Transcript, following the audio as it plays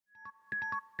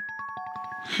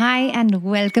Hi, and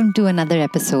welcome to another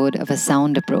episode of A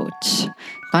Sound Approach,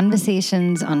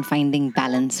 conversations on finding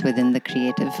balance within the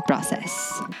creative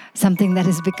process. Something that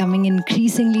is becoming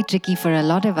increasingly tricky for a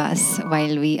lot of us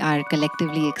while we are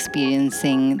collectively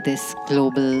experiencing this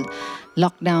global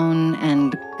lockdown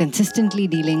and consistently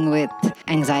dealing with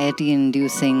anxiety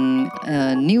inducing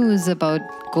news about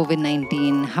COVID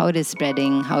 19, how it is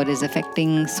spreading, how it is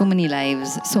affecting so many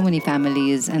lives, so many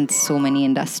families, and so many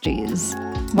industries.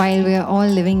 While we are all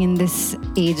living in this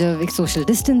age of social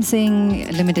distancing,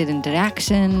 limited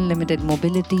interaction, limited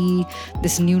mobility,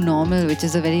 this new normal, which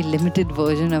is a very limited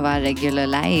version of our regular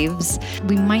lives,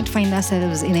 we might find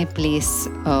ourselves in a place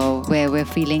where we're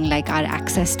feeling like our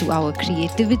access to our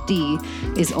creativity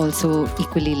is also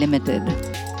equally limited.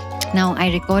 Now,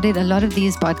 I recorded a lot of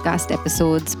these podcast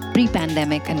episodes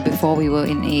pre-pandemic and before we were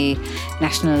in a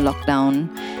national lockdown.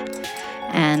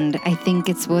 And I think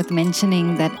it's worth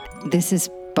mentioning that this is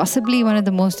possibly one of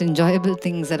the most enjoyable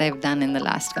things that I've done in the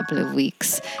last couple of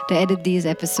weeks. To edit these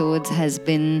episodes has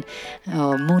been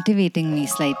motivating me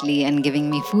slightly and giving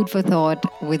me food for thought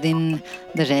within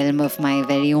the realm of my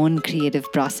very own creative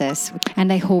process.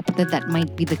 And I hope that that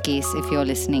might be the case if you're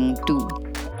listening too.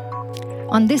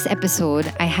 On this episode,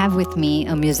 I have with me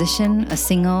a musician, a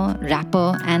singer,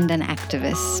 rapper, and an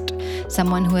activist.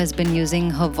 Someone who has been using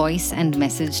her voice and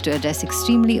message to address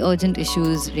extremely urgent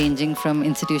issues ranging from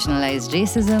institutionalized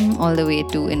racism all the way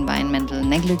to environmental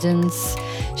negligence.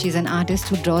 She's an artist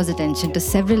who draws attention to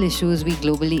several issues we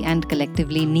globally and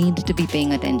collectively need to be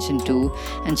paying attention to,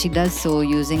 and she does so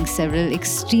using several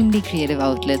extremely creative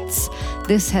outlets.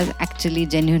 This has actually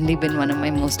genuinely been one of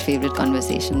my most favorite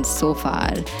conversations so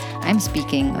far. I'm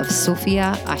speaking of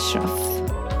Sofia Ashraf.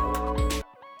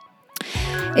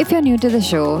 If you're new to the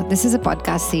show, this is a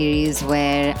podcast series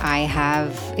where I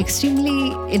have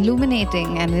extremely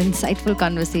illuminating and insightful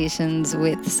conversations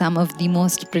with some of the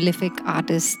most prolific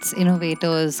artists,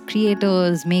 innovators,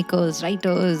 creators, makers,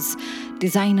 writers,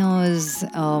 designers,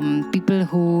 people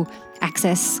who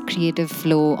access creative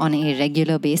flow on a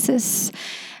regular basis.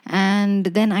 And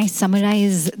then I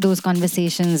summarize those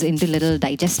conversations into little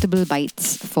digestible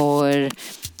bites for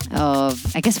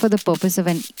for the purpose of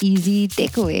an easy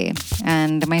takeaway.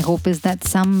 And my hope is that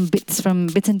some bits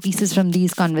and pieces from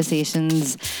these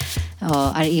conversations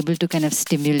are able to kind of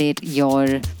stimulate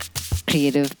your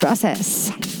creative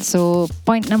process. So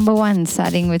point number one,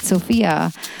 starting with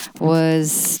Sofia,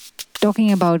 was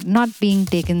talking about not being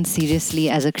taken seriously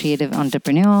as a creative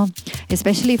entrepreneur,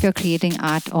 especially if you're creating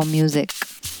art or music,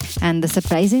 and the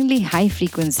surprisingly high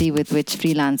frequency with which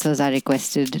freelancers are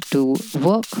requested to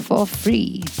work for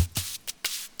free.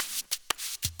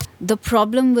 The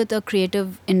problem with a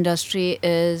creative industry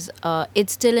is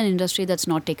it's still an industry that's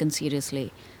not taken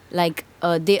seriously.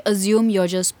 They assume you're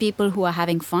just people who are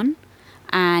having fun.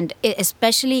 And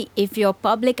especially if your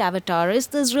public avatar is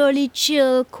this really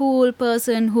chill, cool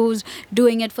person who's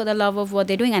doing it for the love of what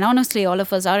they're doing. And honestly, all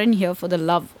of us are in here for the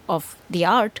love of the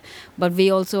art, but we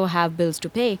also have bills to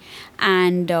pay.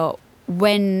 And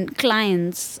when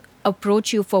clients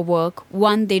approach you for work,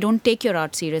 one, they don't take your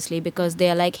art seriously because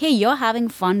they're like, hey, you're having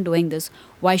fun doing this.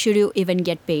 Why should you even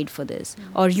get paid for this?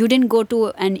 Mm-hmm. Or you didn't go to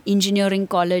an engineering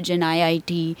college in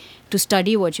IIT to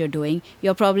study what you're doing.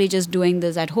 You're probably just doing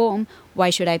this at home. Why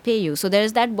should I pay you? So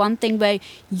there's that one thing where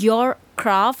your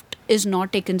craft is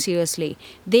not taken seriously.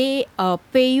 They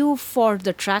pay you for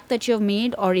the track that you've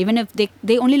made, or even if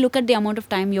they only look at the amount of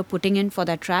time you're putting in for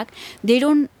that track. They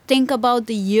don't think about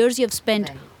the years you've spent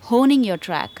honing your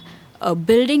track.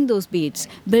 Building those beats,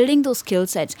 building those skill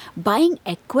sets, buying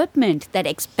equipment, that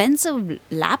expensive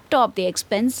laptop, the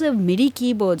expensive MIDI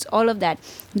keyboards, all of that.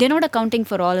 They're not accounting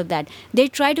for all of that. They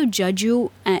try to judge you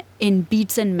in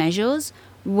beats and measures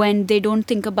when they don't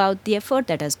think about the effort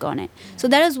that has gone in. So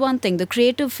that is one thing. The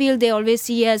creative field, they always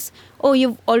see as, oh,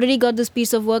 you've already got this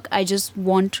piece of work, I just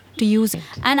want to use it.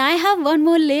 And I have one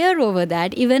more layer over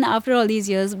that, even after all these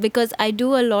years, because I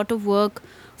do a lot of work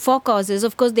for causes.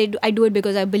 Of course, I do it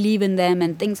because I believe in them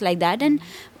and things like that. And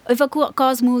if a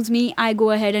cause moves me, I go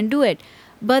ahead and do it.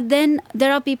 But then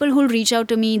there are people who reach out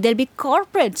to me. There'll be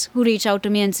corporates who reach out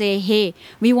to me and say, hey,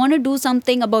 we want to do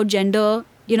something about gender.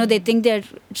 You know, they think they're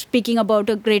speaking about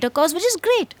a greater cause, which is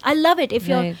great. I love it.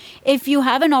 If you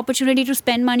have an opportunity to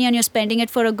spend money and you're spending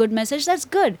it for a good message, that's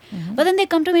good. Mm-hmm. But then they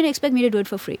come to me and expect me to do it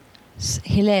for free.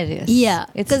 Hilarious. Yeah,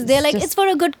 because they're like, it's for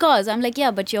a good cause. I'm like, yeah,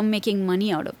 but you're making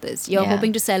money out of this. You're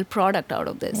hoping to sell product out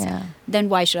of this. Yeah. Then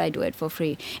why should I do it for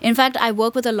free? In fact, I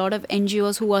work with a lot of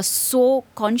NGOs who are so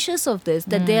conscious of this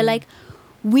that they're like,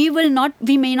 we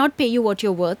may not pay you what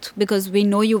you're worth because we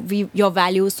know your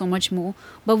value is so much more,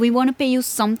 but we want to pay you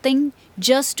something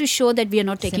just to show that we are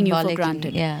not taking you for Symbolically,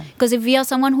 granted. yeah. Because if we are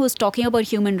someone who is talking about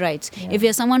human rights, if we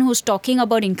are someone who is talking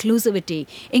about inclusivity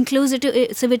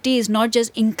is not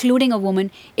just including a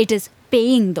woman, it is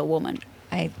paying the woman.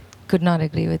 I could not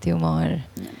agree with you more.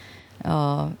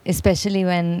 Especially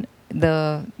when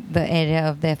the area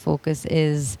of their focus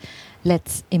is,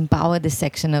 let's empower this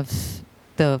section of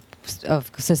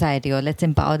society, or let's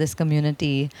empower this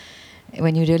community.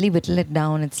 When you really whittle it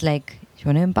down, it's like, you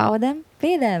want to empower them?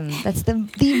 Pay them. That's the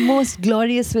most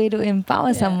glorious way to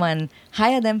empower someone.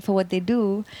 Hire them for what they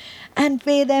do and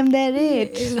pay them their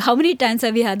rate. How many times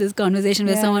have we had this conversation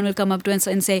where someone will come up to us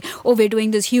and say, oh, we're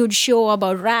doing this huge show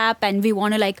about rap and we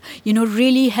want to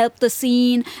really help the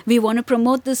scene. We want to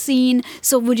promote the scene.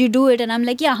 So would you do it? And I'm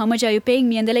like, yeah, how much are you paying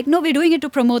me? And they're like, no, we're doing it to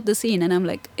promote the scene. And I'm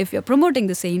like, if you're promoting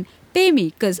the scene, pay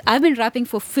me, because I've been rapping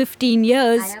for 15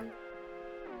 years.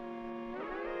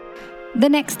 The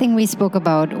next thing we spoke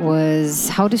about was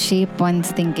how to shape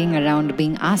one's thinking around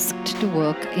being asked to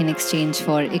work in exchange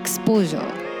for exposure.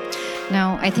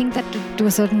 Now, I think that to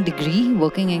a certain degree,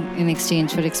 working in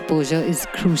exchange for exposure is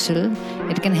crucial.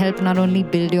 It can help not only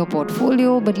build your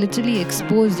portfolio, but literally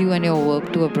expose you and your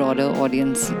work to a broader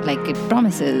audience like it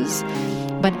promises.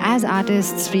 But as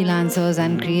artists, freelancers,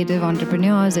 and creative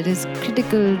entrepreneurs, it is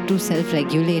critical to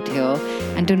self-regulate here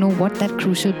and to know what that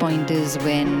crucial point is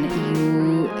when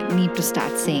you need to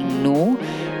start saying no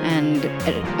and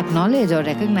acknowledge or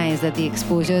recognize that the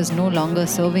exposure is no longer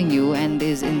serving you and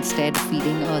is instead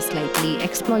feeding a slightly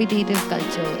exploitative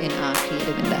culture in our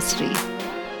creative industry.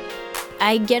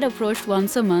 I get approached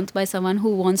once a month by someone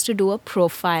who wants to do a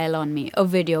profile on me, a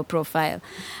video profile.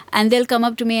 And they'll come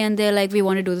up to me and they're like, we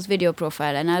want to do this video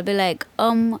profile. And I'll be like,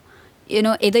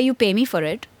 either you pay me for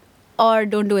it or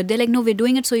don't do it. They're like, no, we're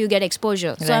doing it so you get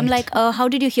exposure. So I'm like, how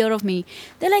did you hear of me?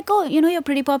 They're like, oh, you're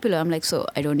pretty popular. I'm like, so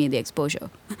I don't need the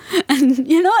exposure. And,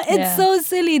 it's so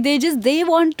silly. They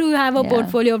want to have a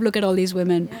portfolio of look at all these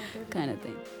women kind of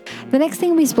thing. The next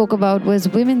thing we spoke about was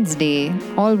Women's Day,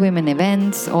 all women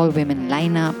events, all women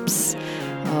lineups.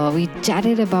 We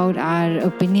chatted about our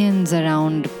opinions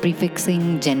around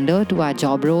prefixing gender to our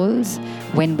job roles,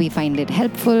 when we find it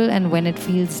helpful and when it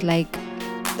feels like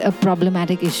a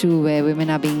problematic issue where women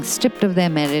are being stripped of their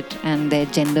merit and their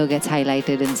gender gets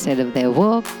highlighted instead of their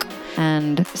work,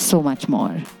 and so much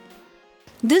more.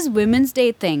 This Women's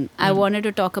Day thing I wanted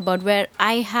to talk about, where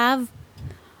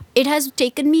it has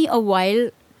taken me a while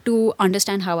to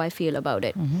understand how I feel about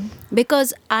it.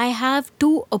 Because I have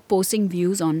two opposing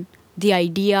views on the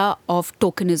idea of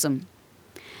tokenism.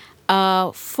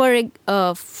 For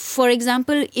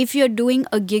example, if you're doing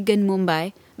a gig in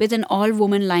Mumbai with an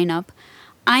all-woman lineup,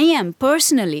 I am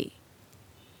personally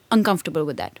uncomfortable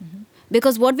with that.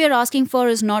 Because what we're asking for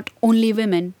is not only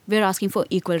women, we're asking for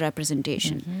equal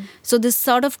representation. So this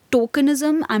sort of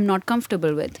tokenism, I'm not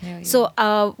comfortable with. So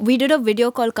we did a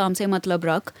video called Kaam Se Matlab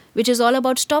Rakh, which is all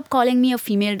about stop calling me a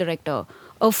female director,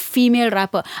 a female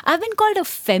rapper. I've been called a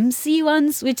femc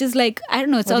once, which is like, I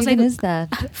don't know, it sounds like... What is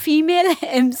that? Female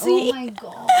MC. Oh my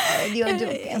God, you're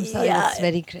joking. I'm sorry, that's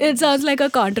very crazy. It sounds like a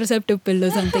contraceptive pill or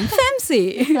something.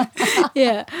 Femc.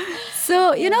 Yeah.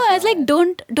 So, I was like,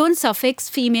 don't suffix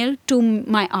female to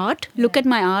my art. Look at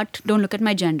my art. Don't look at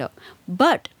my gender.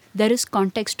 But there is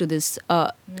context to this.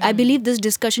 I believe this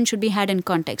discussion should be had in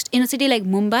context. In a city like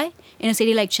Mumbai, in a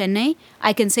city like Chennai,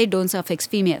 I can say don't suffix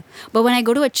female. But when I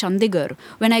go to a Chandigarh,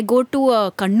 when I go to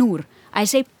a Kannur, I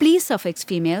say please suffix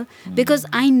female, because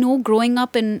I know growing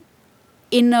up in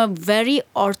a very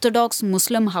orthodox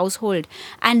Muslim household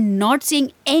and not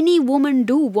seeing any woman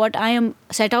do what I am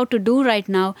set out to do right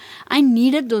now, I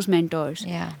needed those mentors.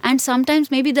 Yeah. And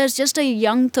sometimes maybe there's just a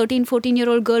young 13,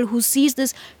 14-year-old girl who sees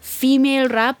this female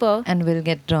rapper and will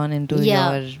get drawn into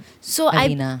your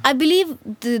arena. I believe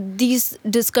these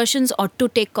discussions ought to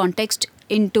take context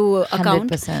into account.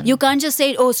 100%. You can't just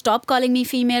say, oh, stop calling me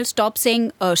female, stop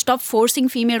forcing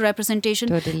female representation.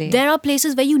 Totally. There are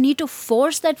places where you need to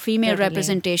force that female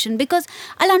representation, because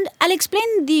I'll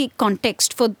explain the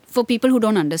context for people who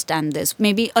don't understand this.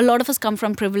 Maybe a lot of us come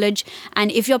from privilege,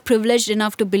 and if you're privileged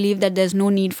enough to believe that there's no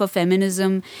need for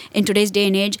feminism in today's day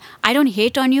and age, I don't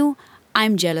hate on you.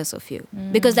 I'm jealous of you,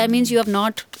 because that means you have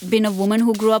not been a woman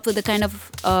who grew up with the kind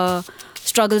of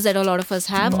struggles that a lot of us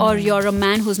have, or you're a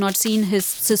man who's not seen his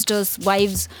sisters,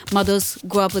 wives, mothers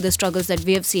grow up with the struggles that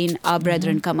we have seen our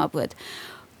brethren come up with.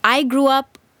 I grew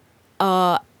up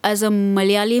as a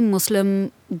Malayali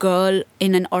Muslim girl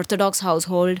in an Orthodox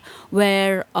household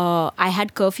where I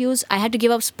had curfews. I had to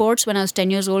give up sports when I was 10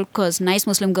 years old because nice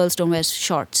Muslim girls don't wear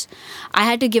shorts. I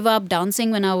had to give up dancing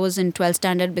when I was in 12th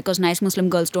standard because nice Muslim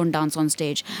girls don't dance on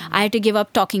stage. I had to give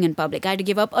up talking in public. I had to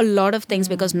give up a lot of things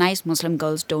because nice Muslim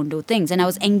girls don't do things. And I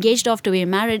was engaged off to be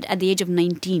married at the age of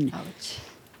 19. Ouch.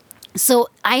 So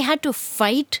I had to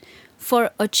fight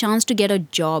for a chance to get a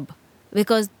job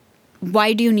because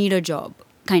why do you need a job?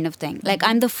 Kind of thing. Like,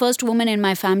 I'm the first woman in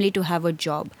my family to have a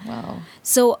job. Wow.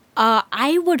 So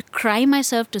I would cry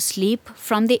myself to sleep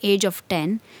from the age of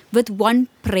 10 with one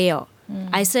prayer.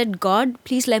 I said, God,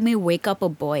 please let me wake up a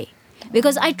boy.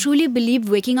 Because I truly believed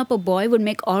waking up a boy would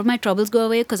make all my troubles go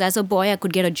away. Because as a boy, I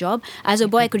could get a job. As a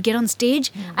boy, I could get on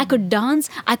stage. I could dance.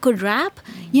 I could rap.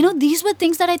 You know, these were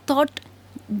things that I thought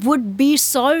would be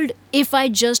solved if I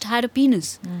just had a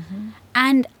penis.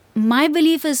 And my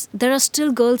belief is there are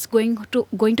still girls going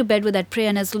to bed with that prayer,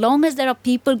 and as long as there are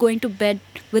people going to bed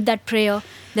with that prayer,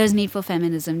 there's need for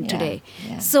feminism today.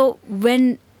 Yeah. So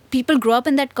when people grow up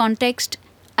in that context,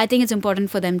 I think it's important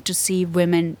for them to see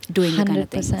women doing the kind of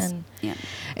things. 100%. Yeah.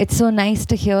 It's so nice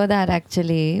to hear that,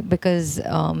 actually, because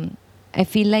I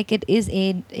feel like it is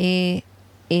a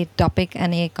topic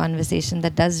and a conversation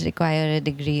that does require a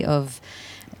degree of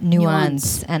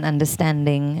nuance and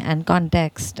understanding and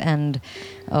context, and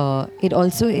it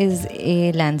also is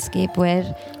a landscape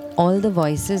where all the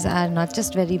voices are not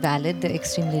just very valid, they're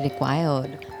extremely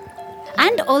required.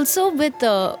 And also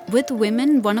with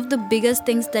women, one of the biggest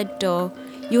things that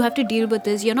you have to deal with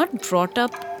is you're not brought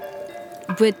up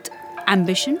with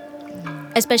ambition,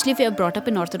 especially if you're brought up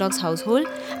in Orthodox household.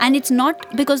 And it's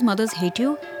not because mothers hate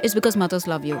you, it's because mothers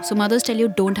love you. So mothers tell you,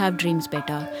 don't have dreams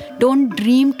better. Don't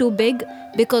dream too big,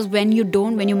 because when you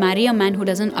marry a man who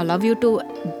doesn't allow you to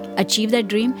achieve that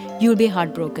dream, you'll be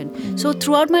heartbroken. So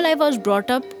throughout my life, I was brought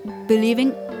up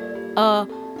believing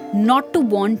not to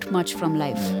want much from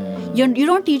life. You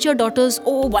don't teach your daughters,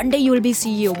 oh, one day you will be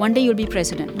CEO, one day you'll be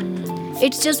president.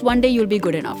 It's just one day you'll be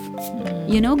good enough.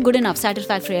 Good enough,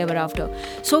 satisfactory ever after.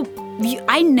 So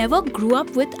I never grew up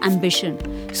with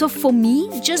ambition. So for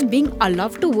me, just being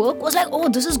allowed to work was like, oh,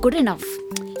 this is good enough.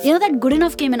 That good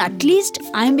enough came in. At least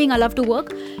I'm being allowed to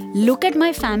work. Look at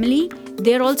my family.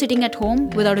 They're all sitting at home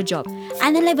without a job.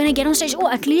 And then when I get on stage, oh,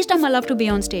 at least I'm allowed to be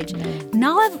on stage.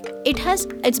 Now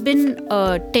it's been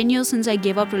 10 years since I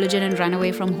gave up religion and ran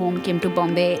away from home, came to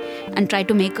Bombay and tried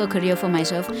to make a career for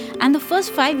myself. And the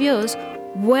first 5 years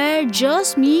were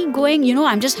just me going,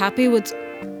 I'm just happy with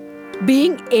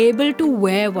being able to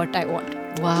wear what I want.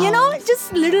 Wow.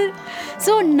 Just little.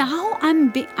 So now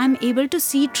I'm able to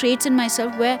see traits in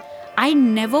myself where I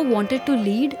never wanted to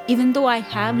lead, even though I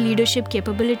have leadership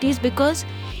capabilities, because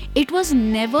it was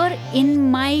never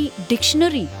in my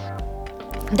dictionary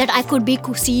that I could be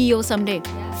CEO someday.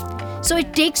 So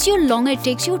it takes you longer. It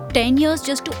takes you 10 years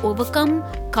just to overcome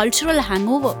cultural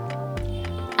hangover.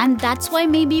 And that's why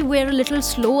maybe we're a little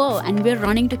slower and we're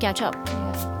running to catch up.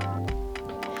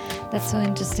 That's so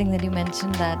interesting that you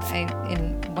mentioned that.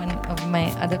 In one of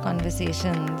my other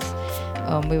conversations,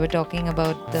 we were talking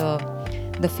about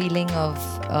the feeling of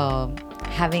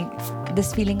having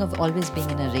this feeling of always being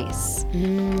in a race,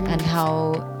 and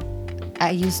how I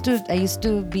used to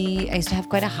have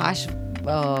quite a harsh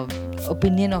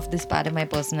opinion of this part of my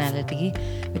personality,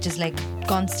 which is like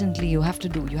constantly you have to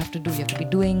be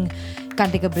doing,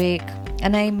 can't take a break.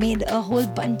 And I made a whole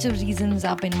bunch of reasons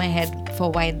up in my head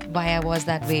for why I was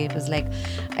that way. It was like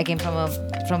I came from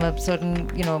a certain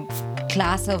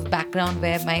class of background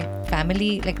where my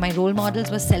family, like my role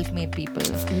models, were self-made people,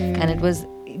 and it was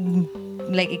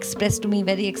like expressed to me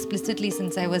very explicitly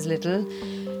since I was little.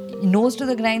 Nose to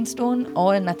the grindstone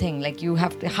or nothing. Like, you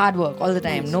have to hard work all the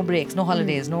time, no breaks, no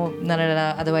holidays,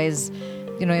 otherwise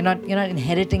you're not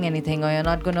inheriting anything, or you're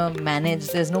not gonna manage.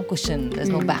 There's no cushion, there's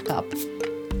no backup.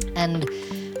 And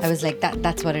I was like,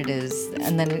 that's what it is.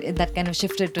 And then that kind of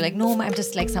shifted to like, no, I'm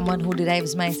just like someone who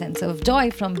derives my sense of joy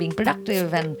from being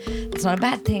productive, and it's not a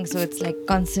bad thing. So it's like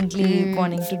constantly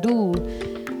wanting to do.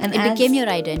 And it became your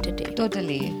identity.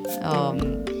 Totally.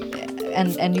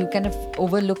 And you kind of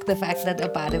overlook the fact that a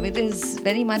part of it is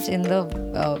very much in the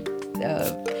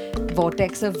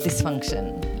vortex of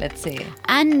dysfunction, let's say.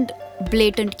 And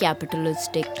blatant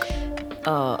capitalistic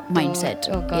mindset.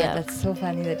 Oh God, that's so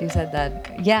funny that you said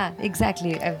that. Yeah,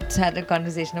 exactly. I've just had a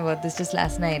conversation about this just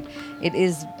last night. It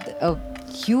is a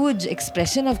huge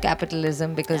expression of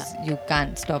capitalism because you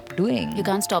can't stop doing. You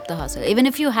can't stop the hustle. Even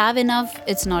if you have enough,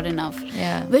 it's not enough.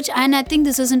 Yeah. And I think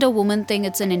this isn't a woman thing.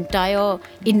 It's an entire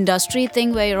industry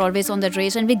thing where you're always on that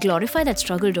race, and we glorify that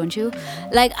struggle, don't you?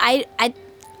 Like I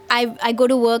I go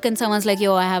to work and someone's like,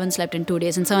 yo, I haven't slept in 2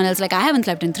 days. And someone else like, I haven't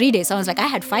slept in 3 days. Someone's like, I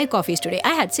had 5 coffees today.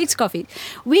 I had 6 coffees.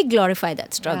 We glorify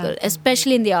that struggle,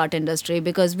 especially in the art industry,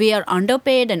 because we are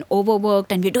underpaid and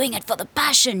overworked and we're doing it for the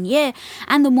passion. Yeah.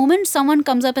 And the moment someone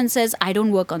comes up and says, I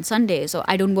don't work on Sundays or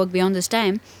I don't work beyond this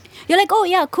time, you're like, oh,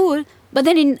 yeah, cool. But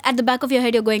then at the back of your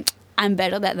head, you're going, I'm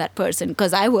better than that person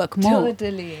because I work more.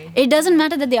 Totally. It doesn't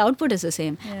matter that the output is the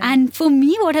same. Yeah. And for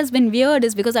me, what has been weird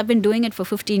is because I've been doing it for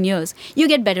 15 years, you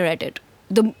get better at it.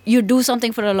 You do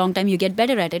something for a long time, you get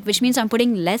better at it, which means I'm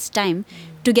putting less time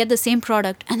to get the same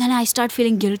product. And then I start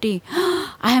feeling guilty.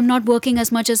 I am not working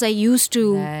as much as I used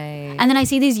to. Right. And then I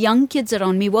see these young kids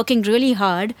around me working really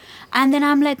hard. And then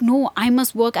I'm like, no, I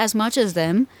must work as much as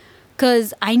them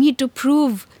because I need to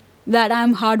prove that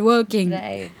I'm hardworking.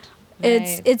 Right.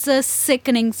 It's a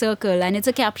sickening circle, and it's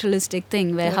a capitalistic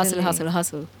thing where Totally.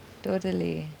 hustle.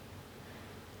 Totally.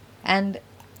 And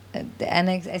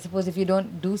I suppose if you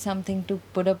don't do something to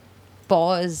put a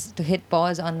pause, to hit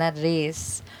pause on that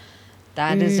race,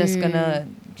 that is just gonna,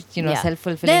 Yeah.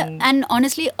 self-fulfilling. And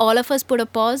honestly, all of us put a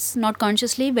pause, not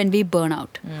consciously, when we burn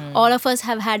out. All of us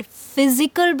have had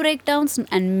physical breakdowns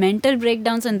and mental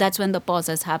breakdowns, and that's when the pause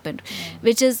has happened,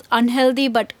 which is unhealthy,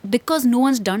 but because no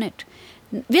one's done it.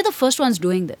 We're the first ones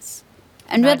doing this.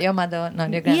 And Not your mother,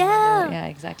 not your grandmother. Yeah,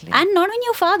 exactly. And not even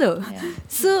your father. Yeah.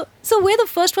 So we're the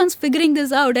first ones figuring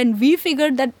this out, and we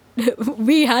figured that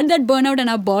we had that burnout, and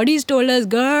our bodies told us,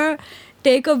 girl,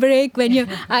 take a break.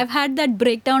 I've had that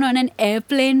breakdown on an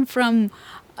airplane from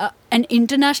an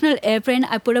international airplane.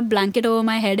 I put a blanket over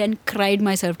my head and cried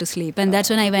myself to sleep. And that's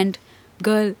when I went,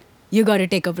 girl, you got to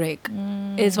take a break.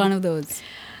 It's one of those.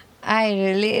 I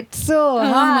relate so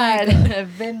hard.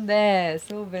 I've been there,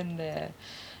 been there.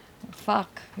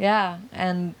 Fuck, yeah.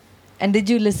 And did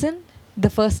you listen the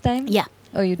first time? Yeah.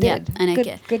 Oh, you did? Yeah, and good, I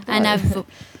can. Good And call.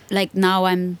 I've, now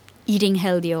I'm eating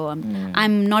healthier.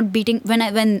 I'm not beating,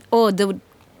 the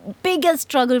biggest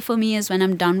struggle for me is when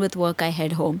I'm done with work, I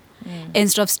head home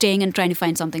instead of staying and trying to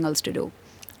find something else to do,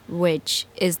 which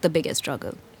is the biggest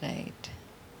struggle. Right.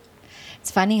 It's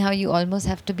funny how you almost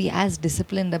have to be as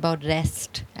disciplined about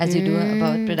rest as you do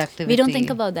about productivity. We don't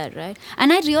think about that, right?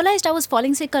 And I realized I was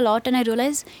falling sick a lot, and I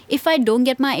realized if I don't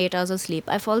get my 8 hours of sleep,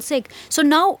 I fall sick. So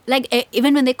now,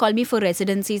 even when they call me for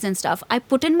residencies and stuff, I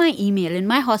put in my email, in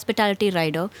my hospitality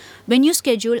rider, when you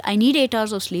schedule, I need 8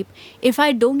 hours of sleep. If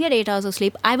I don't get 8 hours of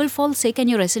sleep, I will fall sick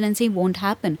and your residency won't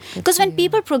happen. Because when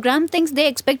people program things, they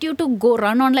expect you to go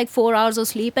run on 4 hours of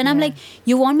sleep. And I'm like,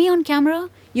 you want me on camera?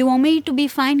 You want me to be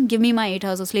fine? Give me my 8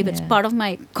 hours of sleep. It's part of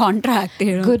my contract.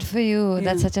 Good for you. Yeah.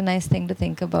 That's such a nice thing to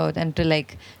think about and to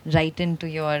write into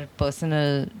your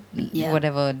personal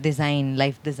whatever design,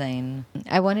 life design.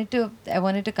 I wanted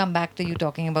to come back to you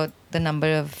talking about the number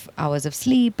of hours of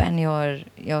sleep and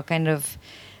your kind of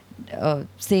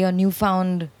say your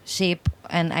newfound shape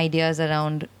and ideas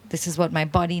around this is what my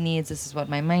body needs, this is what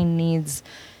my mind needs,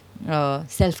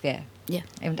 self-care. Yeah.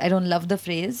 I don't love the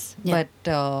phrase, but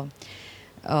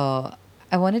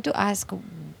I wanted to ask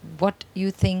what you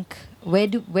think, where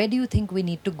do you think we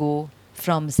need to go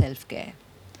from self-care?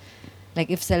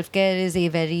 Like if self-care is a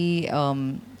very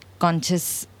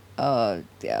conscious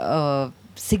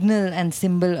signal and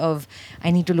symbol of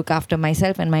I need to look after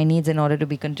myself and my needs in order to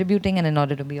be contributing and in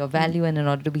order to be of value and in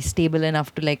order to be stable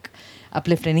enough to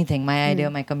uplift anything, my idea,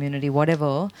 my community,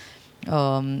 whatever,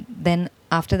 then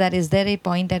after that, is there a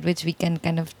point at which we can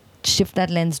kind of shift that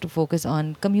lens to focus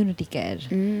on community care?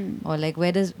 Or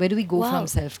where do we go from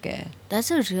self-care?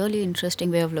 That's a really interesting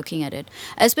way of looking at it.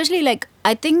 Especially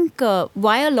I think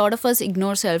why a lot of us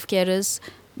ignore self-care is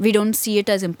we don't see it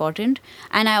as important.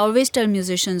 And I always tell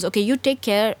musicians, okay, you take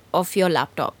care of your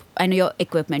laptop and your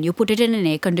equipment. You put it in an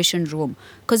air-conditioned room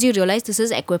because you realize this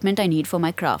is equipment I need for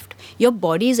my craft. Your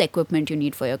body is equipment you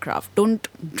need for your craft. Don't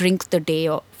drink the day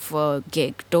of a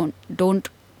gig. Don't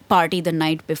party the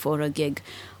night before a gig.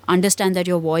 Understand that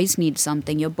your voice needs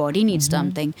something, your body needs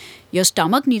something, your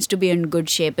stomach needs to be in good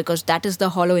shape because that is the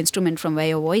hollow instrument from where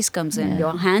your voice comes in.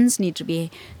 Your hands need to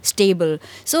be stable.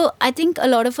 So I think a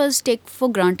lot of us take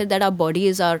for granted that our body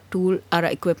is our tool, our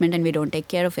equipment, and we don't take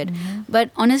care of it. But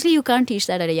honestly, you can't teach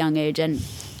that at a young age. And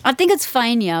I think it's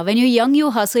fine, When you're young, you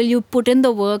hustle, you put in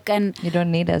the work, and you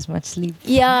don't need as much sleep.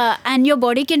 Yeah, and your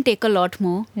body can take a lot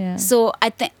more. Yeah. So I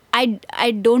think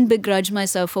I don't begrudge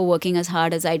myself for working as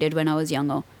hard as I did when I was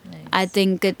younger. Nice. I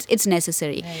think it's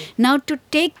necessary. Right. Now to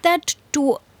take that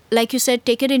to, like you said,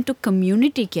 take it into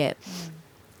community care.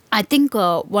 I think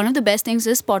one of the best things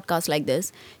is podcasts like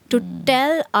this to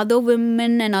tell other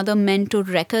women and other men to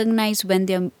recognize when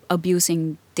they're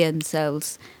abusing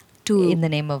themselves. In the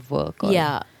name of work.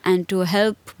 And to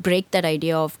help break that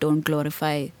idea of don't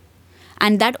glorify.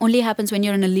 And that only happens when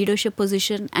you're in a leadership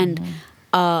position, and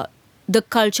the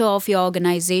culture of your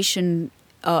organization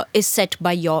is set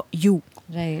by you.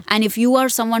 Right. And if you are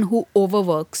someone who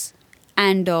overworks,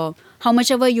 and how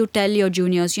much ever you tell your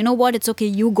juniors, you know what, it's okay,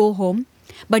 you go home,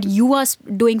 but you are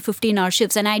doing 15-hour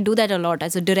shifts. And I do that a lot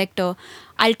as a director.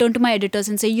 I'll turn to my editors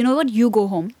and say, you know what, you go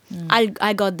home.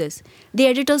 I got this. The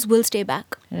editors will stay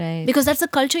back. Right. Because that's the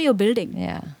culture you're building.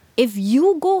 Yeah. If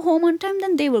you go home on time,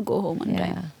 then they will go home on Yeah.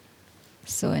 time.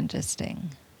 So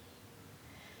interesting.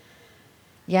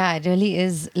 Yeah, it really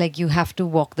is like you have to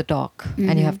walk the talk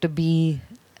and you have to be,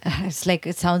 it's like,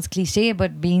 it sounds cliche,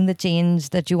 but being the change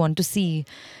that you want to see.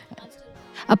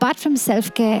 Apart from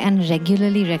self-care and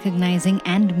regularly recognizing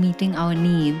and meeting our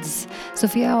needs,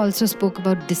 Sophia also spoke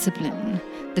about discipline.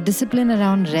 The discipline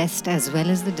around rest as well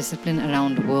as the discipline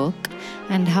around work,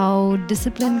 and how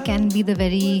discipline can be the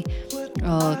very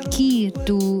key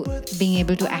to being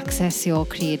able to access your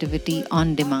creativity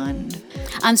on demand.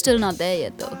 I'm still not there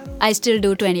yet, though. I still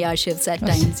do 20-hour shifts at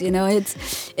times. You know,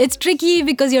 it's tricky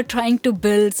because you're trying to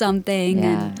build something.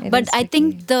 Yeah, But I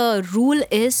think the rule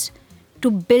is to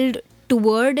build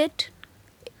toward it,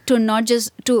 to not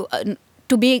just to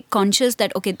be conscious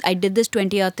that, okay, I did this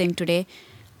 20-hour thing today.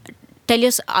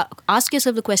 Ask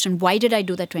yourself the question, why did I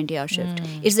do that 20-hour shift?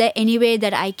 Is there any way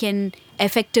that I can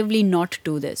effectively not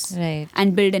do this? Right.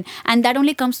 And build in? And that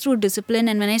only comes through discipline.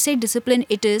 And when I say discipline,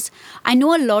 it is, I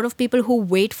know a lot of people who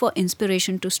wait for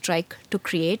inspiration to strike, to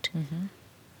create.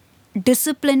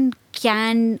 Discipline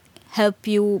can help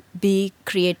you be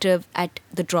creative at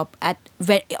the drop,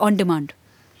 on demand.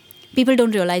 People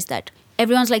don't realize that.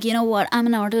 Everyone's like, you know what, I'm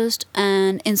an artist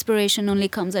and inspiration only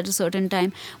comes at a certain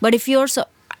time. But if you're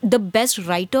the best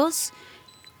writers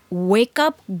wake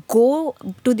up, go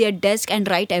to their desk and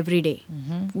write every day,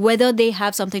 whether they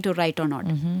have something to write or not.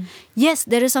 Yes,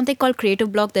 there is something called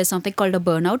creative block. There's something called a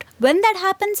burnout. When that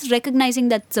happens, recognizing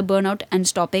that's a burnout and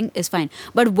stopping is fine.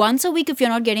 But once a week, if you're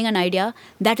not getting an idea,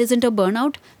 that isn't a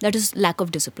burnout. That is lack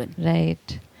of discipline.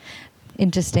 Right.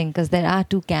 Interesting, because there are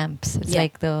two camps. It's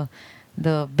like the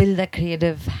build a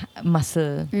creative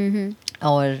muscle,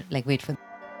 or like wait for.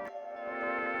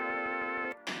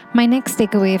 My next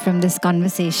takeaway from this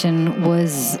conversation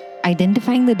was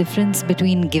identifying the difference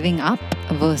between giving up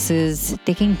versus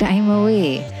taking time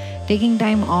away, taking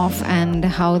time off, and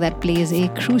how that plays a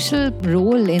crucial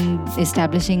role in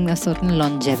establishing a certain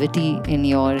longevity in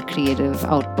your creative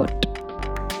output.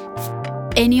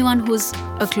 Anyone who's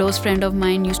a close friend of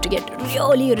mine used to get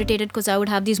really irritated because I would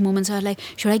have these moments where I'm like,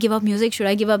 should I give up music? Should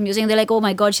I give up music? And they're like, oh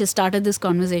my God, she started this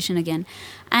conversation again.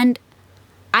 And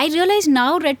I realize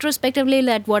now retrospectively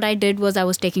that what I did was I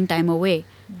was taking time away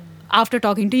after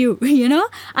talking to you, you know?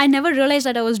 I never realized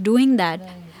that I was doing that.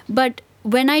 Right. But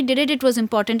when I did it, it was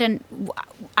important. And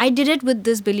I did it with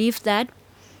this belief that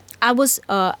I was...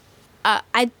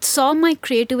 I saw my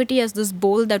creativity as this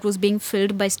bowl that was being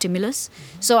filled by stimulus.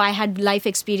 So I had life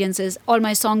experiences. All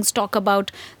my songs talk about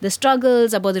the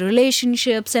struggles, about the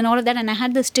relationships and all of that. And I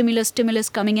had the stimulus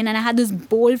coming in, and I had this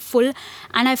bowl full.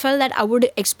 And I felt that I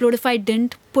would explode if I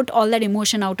didn't put all that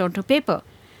emotion out onto paper.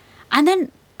 And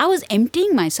then I was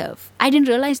emptying myself. I didn't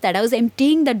realize that. I was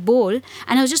emptying that bowl, and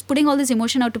I was just putting all this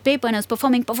emotion out to paper, and I was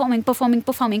performing.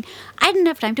 I didn't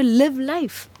have time to live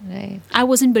life. Right. I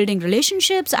wasn't building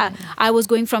relationships. I was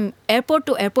going from airport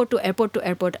to airport to airport to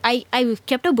airport. I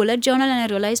kept a bullet journal, and I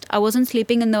realized I wasn't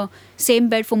sleeping in the same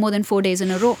bed for more than 4 days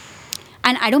in a row.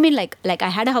 And I don't mean like I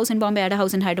had a house in Bombay, I had a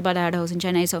house in Hyderabad, I had a house in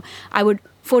Chennai. So I would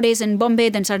 4 days in Bombay,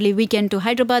 then suddenly weekend to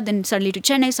Hyderabad, then suddenly to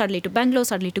Chennai, suddenly to Bangalore,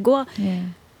 suddenly to Goa. Yeah.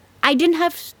 I didn't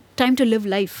have time to live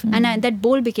life. And that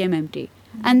bowl became empty.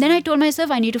 And then I told myself,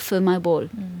 I need to fill my bowl.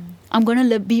 I'm going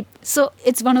to be... So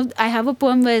it's I have a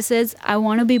poem where it says, I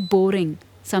want to be boring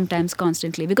sometimes,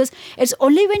 constantly. Because it's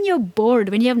only when you're bored,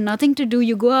 when you have nothing to do,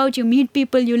 you go out, you meet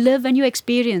people, you live and you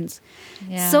experience.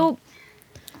 Yeah. So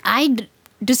I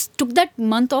just took that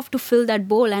month off to fill that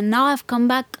bowl. And now I've come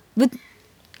back with...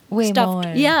 Way stuff,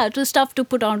 more. to stuff to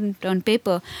put on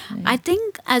paper. Yeah. I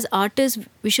think as artists,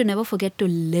 we should never forget to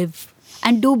live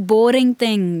and do boring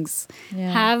things.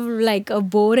 Yeah. Have like a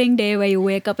boring day where you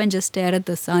wake up and just stare at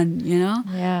the sun, you know?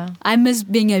 Yeah. I miss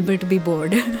being able to be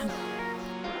bored.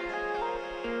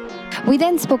 We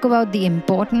then spoke about the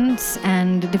importance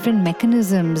and different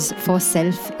mechanisms for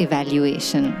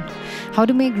self-evaluation. How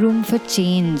to make room for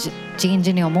change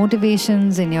in your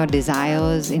motivations, in your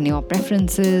desires, in your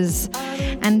preferences,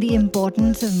 and the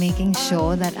importance of making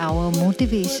sure that our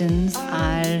motivations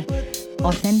are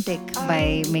authentic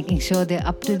by making sure they're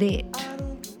up to date.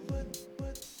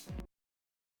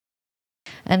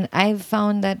 And I've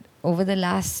found that over the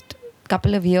last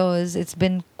couple of years, it's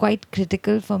been quite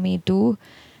critical for me to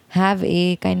have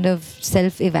a kind of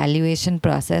self-evaluation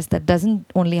process that doesn't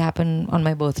only happen on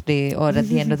my birthday or at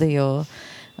the end of the year.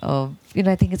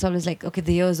 I think it's always like, okay,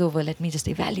 the year's over, let me just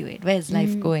evaluate. Where's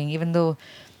life going? Even though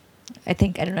I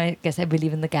don't know, I guess I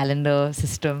believe in the calendar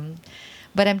system.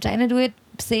 But I'm trying to do it,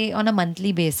 say, on a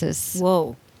monthly basis.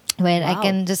 Whoa. Where Wow. I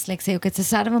can just like say, okay, it's the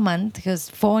start of a month, here's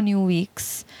 4 new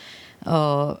weeks.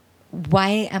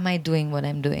 Why am I doing what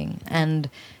I'm doing? And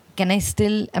am I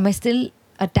still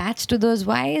attached to those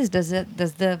whys? Does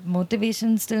the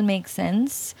motivation still make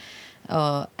sense?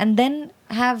 And then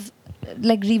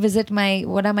revisit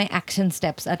what are my action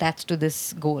steps attached to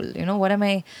this goal? What am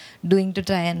I doing to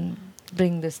try and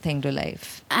bring this thing to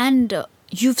life? And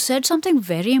you've said something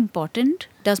very important.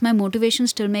 Does my motivation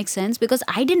still make sense? Because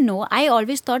I didn't know. I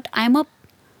always thought I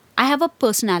have a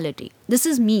personality. This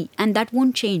is me, and that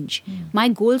won't change. My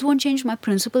goals won't change. My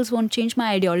principles won't change.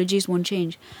 My ideologies won't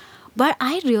change. But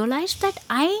I realized that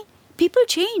people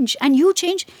change, and you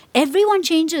change. Everyone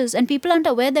changes, and people aren't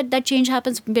aware that change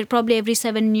happens probably every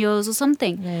 7 years or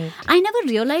something. Right. I never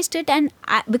realized it, and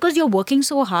because you're working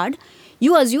so hard,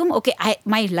 you assume, okay,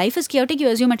 my life is chaotic. You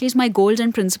assume at least my goals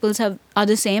and principles are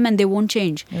the same and they won't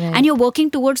change. Right. And you're working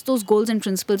towards those goals and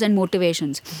principles and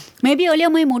motivations. Maybe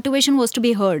earlier my motivation was to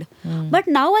be heard. But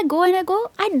now I go,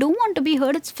 I don't want to be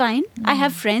heard. It's fine. I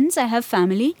have friends. I have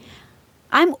family.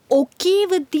 I'm okay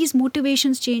with these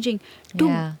motivations changing.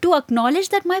 To acknowledge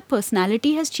that my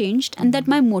personality has changed and that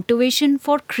my motivation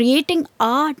for creating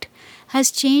art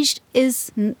has changed it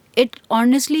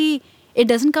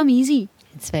doesn't come easy.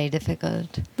 It's very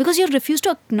difficult. Because you refuse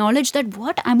to acknowledge that,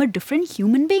 I'm a different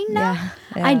human being now.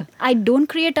 Yeah. I don't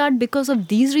create art because of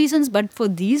these reasons, but for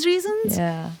these reasons.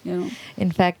 Yeah. You know.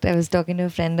 In fact, I was talking to a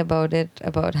friend about it,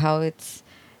 about how it's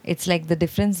like the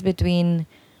difference between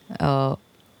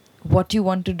what you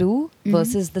want to do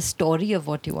versus the story of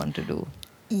what you want to do.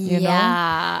 You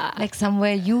know? Like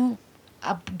somewhere you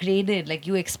upgraded, like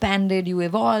you expanded, you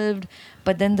evolved,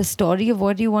 but then the story of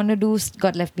what you want to do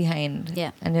got left behind. Yeah.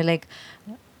 And you're like,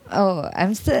 oh, am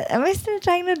I still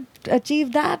trying to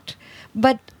achieve that?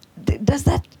 But does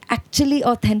that actually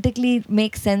authentically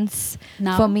make sense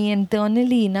Now? for me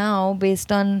internally now,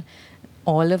 based on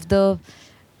all of the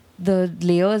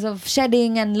layers of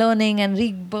shedding and learning and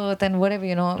rebirth and whatever,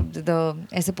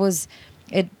 I suppose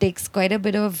it takes quite a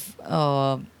bit of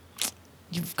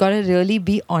you've got to really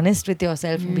be honest with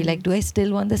yourself and be like, do I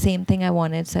still want the same thing I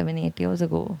wanted 7-8 years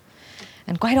ago?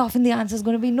 And quite often the answer is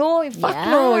going to be no, fuck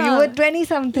no, you were 20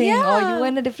 something or you were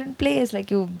in a different place.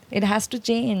 Like it has to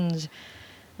change.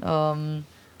 What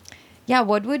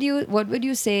would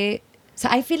you say? So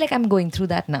I feel like I'm going through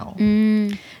that now.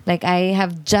 Like I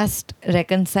have just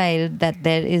reconciled that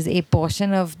there is a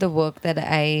portion of the work that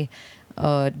I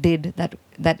did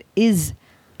that is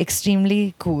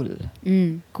extremely cool.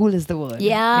 Cool is the word.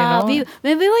 Yeah.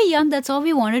 When we were young, that's all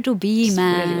we wanted to be, Just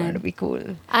man. really wanted to be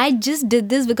cool. I just did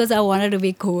this because I wanted to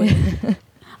be cool.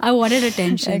 I wanted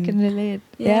attention. I can relate.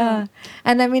 Yeah.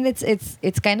 And I mean,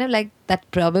 it's kind of like that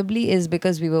probably is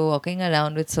because we were walking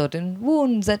around with certain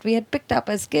wounds that we had picked up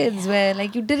as kids where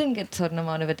like you didn't get certain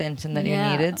amount of attention that you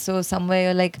needed. So somewhere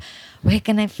you're like, where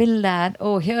can I fill that?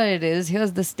 Oh, here it is.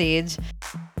 Here's the stage.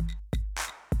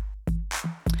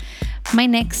 My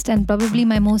next and probably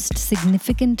my most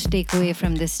significant takeaway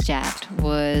from this chat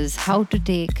was how to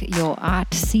take your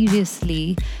art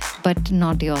seriously, but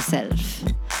not yourself.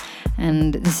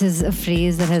 And this is a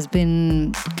phrase that has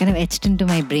been kind of etched into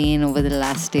my brain over the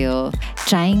last year,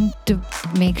 trying to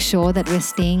make sure that we're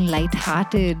staying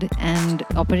lighthearted and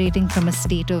operating from a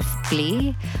state of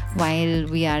play while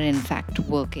we are in fact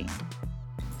working.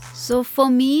 So for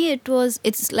me,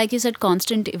 it's like you said,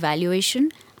 constant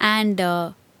evaluation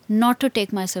and not to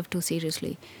take myself too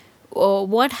seriously.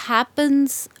 What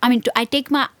happens, I take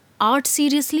my art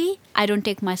seriously, I don't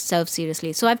take myself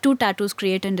seriously. So I have 2 tattoos,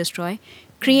 create and destroy.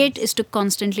 Create is to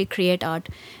constantly create art.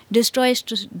 Destroy is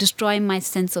to destroy my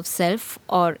sense of self,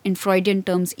 or in Freudian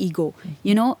terms, ego.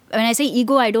 When I say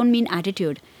ego, I don't mean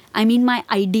attitude. I mean my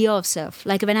idea of self.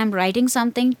 Like when I'm writing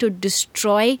something, to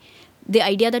destroy the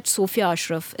idea that Sofia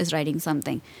Ashraf is writing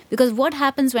something. Because what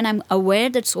happens when I'm aware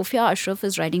that Sofia Ashraf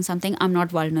is writing something, I'm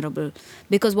not vulnerable.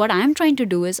 Because what I'm trying to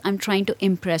do is I'm trying to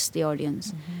impress the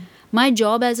audience. My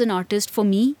job as an artist for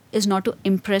me is not to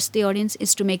impress the audience,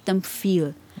 is to make them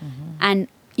feel. And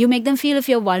you make them feel if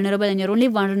you're vulnerable, and you're only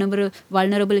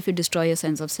vulnerable if you destroy your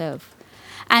sense of self.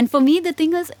 And for me, the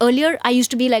thing is, earlier I used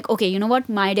to be like, okay, you know what?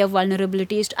 My idea of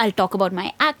vulnerability is I'll talk about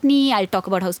my acne, I'll talk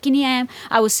about how skinny I am.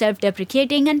 I was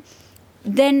self-deprecating, and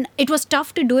then it was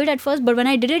tough to do it at first, but when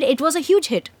I did it, it was a huge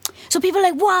hit. So people were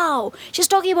like, wow, she's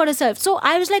talking about herself. So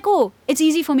I was like, oh, it's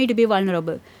easy for me to be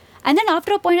vulnerable. And then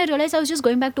after a point, I realized I was just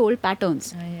going back to old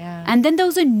patterns. Yeah. And then there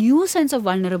was a new sense of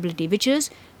vulnerability, which is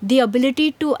the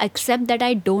ability to accept that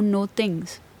I don't know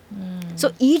things.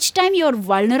 So each time you're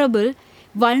vulnerable,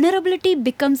 vulnerability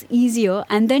becomes easier,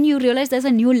 and then you realize there's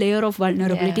a new layer of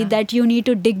vulnerability Yeah. that you need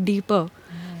to dig deeper.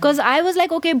 Because I was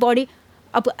like, okay, body,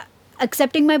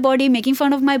 accepting my body, making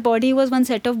fun of my body was one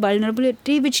set of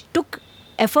vulnerability which took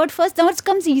effort first. Now it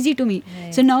comes easy to me.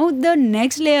 Right. So now the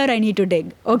next layer I need to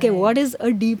dig. Okay, Right. what is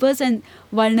a deeper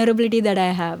vulnerability that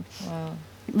I have? Wow.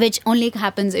 Which only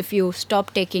happens if you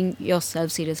stop taking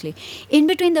yourself seriously. In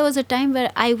between, there was a time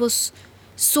where I was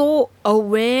so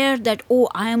aware that, oh,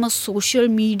 I am a social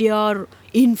media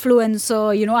influencer,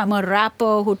 I'm a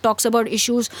rapper who talks about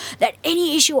issues, that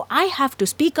any issue I have to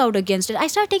speak out against it. I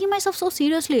started taking myself so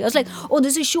seriously. I was like, oh,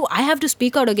 this issue, I have to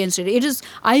speak out against it.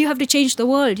 I have to change the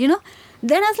world,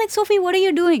 Then I was like, Sophie, what are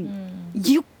you doing?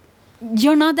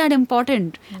 You're not that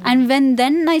important. And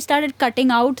then I started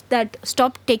cutting out that,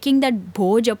 stop taking that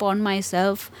boj upon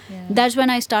myself. Yeah. That's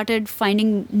when I started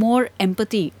finding more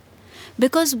empathy.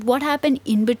 Because what happened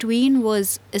in between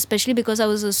was, especially because I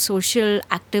was a social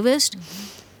activist,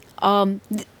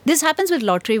 this happens with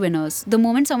lottery winners. The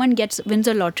moment someone wins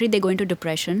a lottery, they go into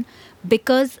depression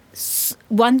because,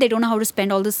 one, they don't know how to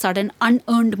spend all this sudden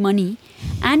unearned money,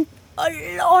 and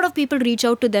a lot of people reach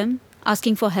out to them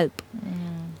asking for help.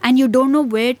 And you don't know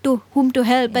whom to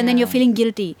help, and then you're feeling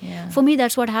guilty. Yeah. For me,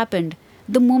 that's what happened.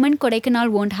 The moment Kodaikanal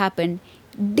won't happen,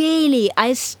 daily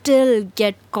I still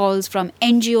get calls from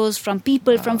NGOs, from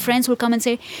people, from friends who come and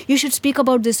say, you should speak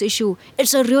about this issue.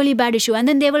 It's a really bad issue. And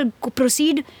then they will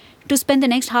proceed to spend the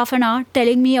next half an hour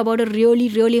telling me about a really,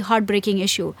 really heartbreaking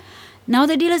issue. Now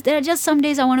the deal is, there are just some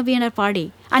days I want to be in a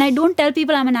party. And I don't tell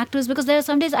people I'm an activist, because there are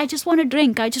some days I just want to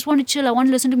drink, I just want to chill, I want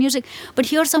to listen to music. But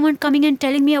here's someone coming and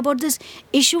telling me about this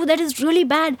issue that is really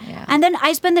bad. Yeah. And then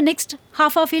I spend the next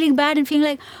half hour feeling bad and feeling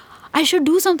like, I should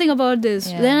do something about this.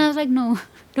 Yeah. Then I was like, no,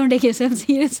 don't take yourself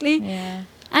seriously. Yeah.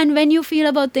 And when you feel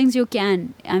about things, you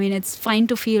can. I mean, it's fine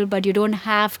to feel, but you don't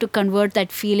have to convert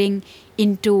that feeling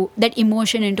that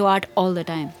emotion into art all the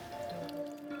time.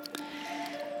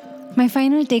 My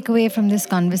final takeaway from this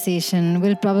conversation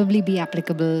will probably be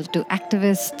applicable to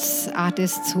activists,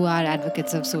 artists who are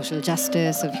advocates of social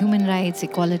justice, of human rights,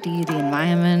 equality, the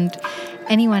environment,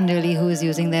 anyone really who is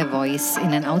using their voice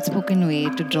in an outspoken way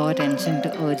to draw attention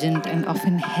to urgent and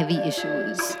often heavy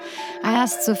issues. I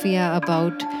asked Sofia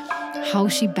about how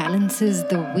she balances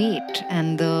the weight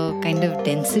and the kind of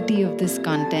density of this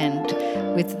content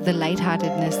with the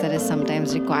lightheartedness that is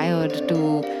sometimes required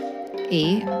to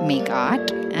A, make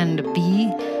art, and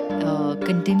B,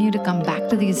 continue to come back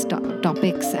to these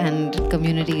topics and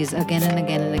communities again and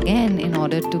again and again in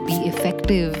order to be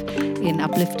effective in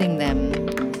uplifting them,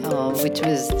 which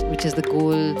is the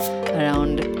goal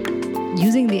around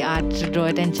using the art to draw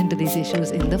attention to these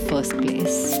issues in the first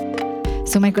place.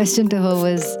 So my question to her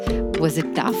was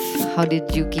it tough? How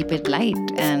did you keep it light?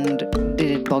 And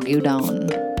did it bog you down?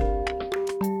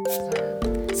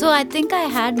 So I think I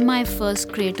had my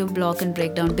first creative block and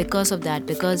breakdown because of that,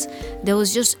 because there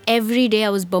was just every day I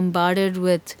was bombarded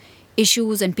with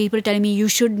issues and people telling me you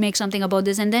should make something about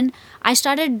this. And then I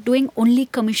started doing only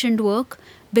commissioned work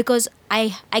because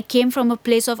I came from a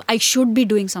place of I should be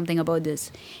doing something about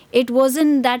this. It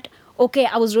wasn't that, okay,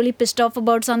 I was really pissed off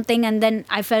about something and then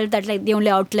I felt that like the only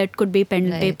outlet could be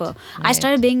pen and paper. I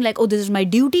started being like, oh, this is my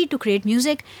duty to create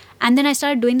music. And then I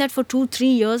started doing that for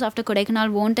 2-3 years after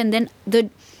Kodaikanal won't. And then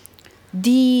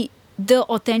the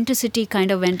authenticity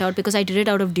kind of went out because I did it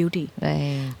out of duty.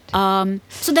 Right.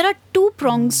 So there are two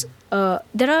prongs.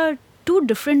 There are two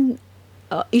different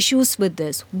issues with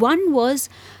this. One was,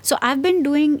 so I've been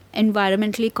doing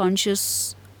environmentally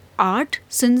conscious art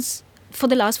for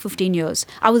the last 15 years.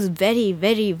 I was very,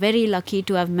 very, very lucky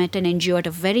to have met an NGO at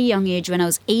a very young age when I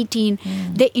was 18.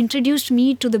 They introduced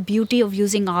me to the beauty of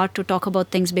using art to talk about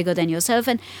things bigger than yourself.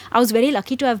 And I was very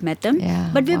lucky to have met them. Yeah,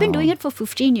 but we've been doing it for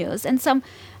 15 years. And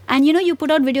you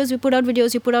put out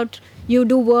videos, you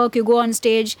do work, you go on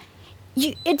stage.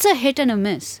 It's a hit and a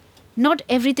miss. Not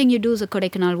everything you do is a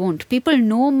Kodaikanal won't. People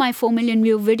know my 4 million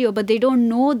view video, but they don't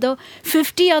know the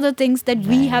 50 other things that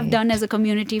we have done as a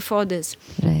community for this.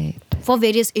 Right. For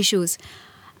various issues.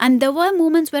 And there were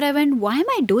moments where I went, why am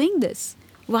I doing this?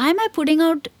 Why am I putting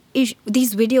out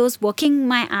these videos, working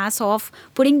my ass off,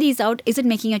 putting these out? Is it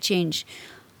making a change?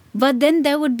 But then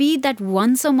there would be that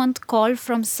once a month call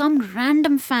from some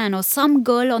random fan or some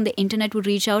girl on the internet would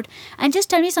reach out and just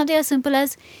tell me something as simple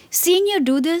as, seeing you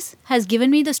do this has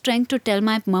given me the strength to tell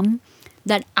my mum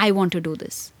that I want to do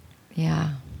this.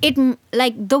 Yeah. It,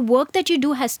 like, the work that you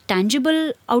do has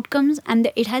tangible outcomes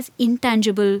and it has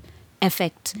intangible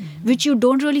effects, which you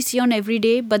don't really see on every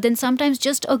day. But then sometimes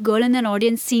just a girl in an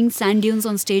audience seeing sand dunes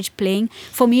on stage playing,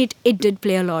 for me, it did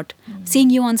play a lot. Seeing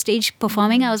you on stage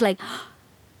performing, I was like,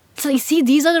 so you see,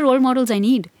 these are the role models I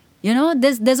need. You know,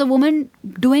 there's a woman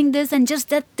doing this, and just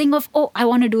that thing of, oh, I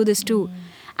want to do this too.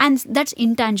 And that's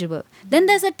intangible. Then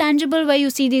there's a tangible where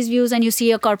you see these views and you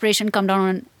see a corporation come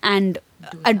down and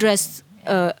address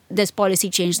this policy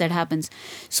change that happens.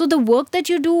 So the work that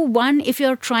you do, one, if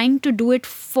you're trying to do it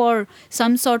for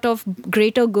some sort of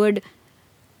greater good,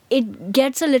 it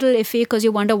gets a little iffy because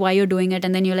you wonder why you're doing it.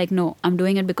 And then you're like, no, I'm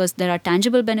doing it because there are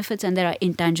tangible benefits and there are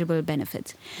intangible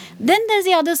benefits. Then there's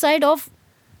the other side of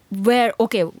where,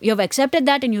 okay, you've accepted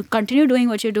that and you continue doing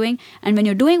what you're doing. And when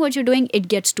you're doing what you're doing, it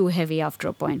gets too heavy after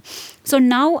a point. So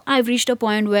now I've reached a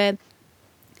point where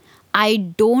I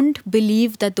don't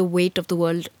believe that the weight of the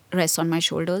world rests on my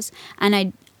shoulders.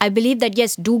 And I believe that,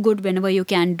 yes, do good whenever you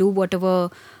can, do whatever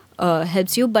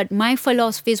helps you. But my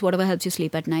philosophy is whatever helps you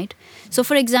sleep at night. So,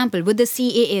 for example, with the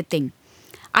CAA thing,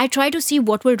 I try to see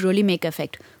what will really make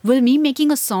effect. Will me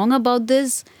making a song about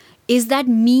this, is that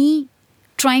me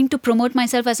trying to promote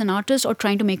myself as an artist or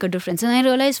trying to make a difference? And I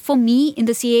realized for me in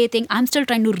the CAA thing, I'm still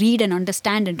trying to read and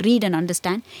understand and read and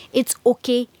understand. It's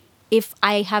okay if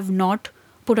I have not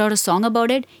put out a song about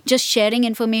it, just sharing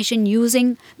information,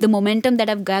 using the momentum that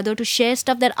I've gathered to share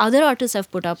stuff that other artists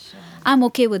have put up. I'm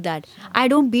okay with that. I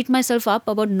don't beat myself up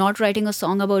about not writing a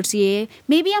song about CAA.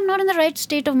 Maybe I'm not in the right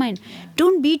state of mind.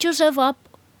 Don't beat yourself up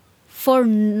for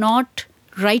not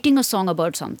writing a song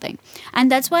about something.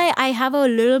 And that's why I have a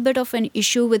little bit of an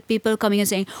issue with people coming and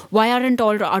saying, why aren't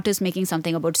all artists making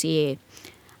something about CAA?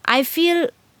 I feel,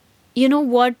 you know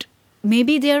what,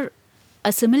 maybe they're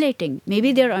assimilating,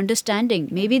 maybe they're understanding,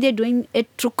 maybe they're doing it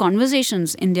through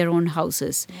conversations in their own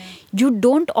houses. You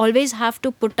don't always have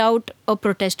to put out a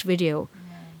protest video.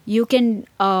 You can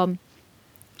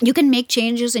make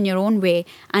changes in your own way.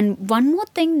 And one more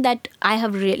thing that I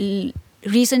have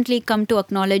recently come to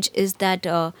acknowledge is that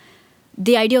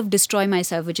the idea of destroy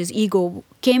myself, which is ego,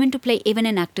 came into play even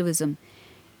in activism.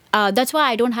 That's why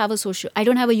I don't have a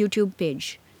YouTube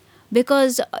page.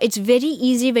 Because it's very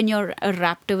easy when you're a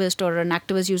raptivist or an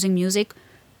activist using music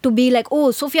to be like,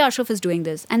 oh, Sofia Ashraf is doing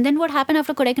this. And then what happened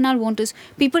after Kodaikanal won't is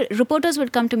reporters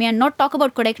would come to me and not talk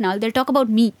about Kodaikanal, they'll talk about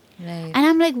me. Right. And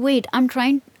I'm like, wait, I'm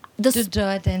trying to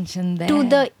draw attention there to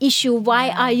the issue. Why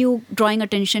are you drawing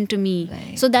attention to me?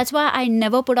 Right. So that's why I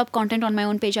never put up content on my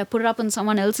own page. I put it up on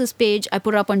someone else's page. I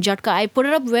put it up on Jatka. I put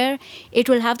it up where it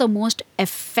will have the most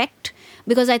effect.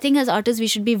 Because I think as artists, we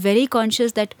should be very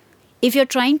conscious that if you're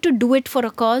trying to do it for a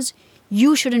cause,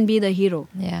 you shouldn't be the hero.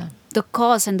 Yeah. The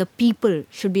cause and the people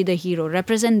should be the hero,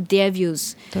 represent their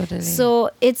views. Totally.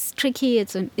 So it's tricky,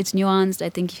 it's nuanced. I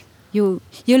think you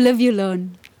live, you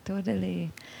learn.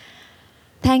 Totally.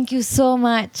 Thank you so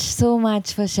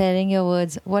much for sharing your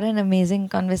words. What an amazing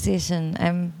conversation.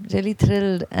 I'm really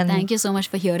thrilled. And thank you so much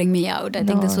for hearing me out. I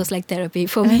think this was like therapy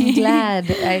for me. I'm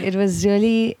glad. It was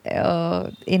really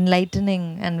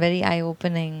enlightening and very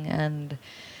eye-opening, and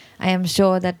I am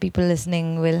sure that people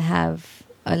listening will have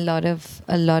a lot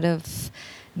of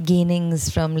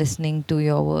gainings from listening to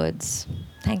your words.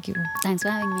 Thank you. Thanks for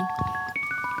having me.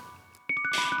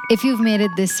 If you've made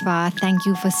it this far, thank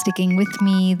you for sticking with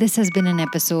me. This has been an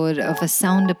episode of A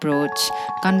Sound Approach,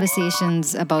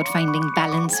 conversations about finding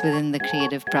balance within the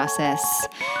creative process.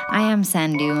 I am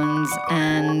Sand Dunes,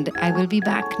 and I will be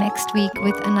back next week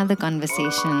with another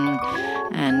conversation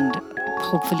and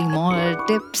hopefully more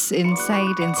tips,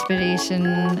 insight, inspiration,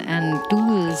 and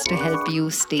tools to help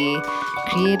you stay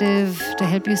creative, to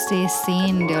help you stay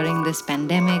sane during this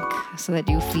pandemic so that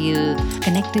you feel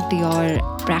connected to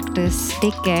your practice.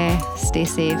 Take care, stay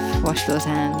safe, wash those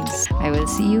hands. I will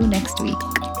see you next week.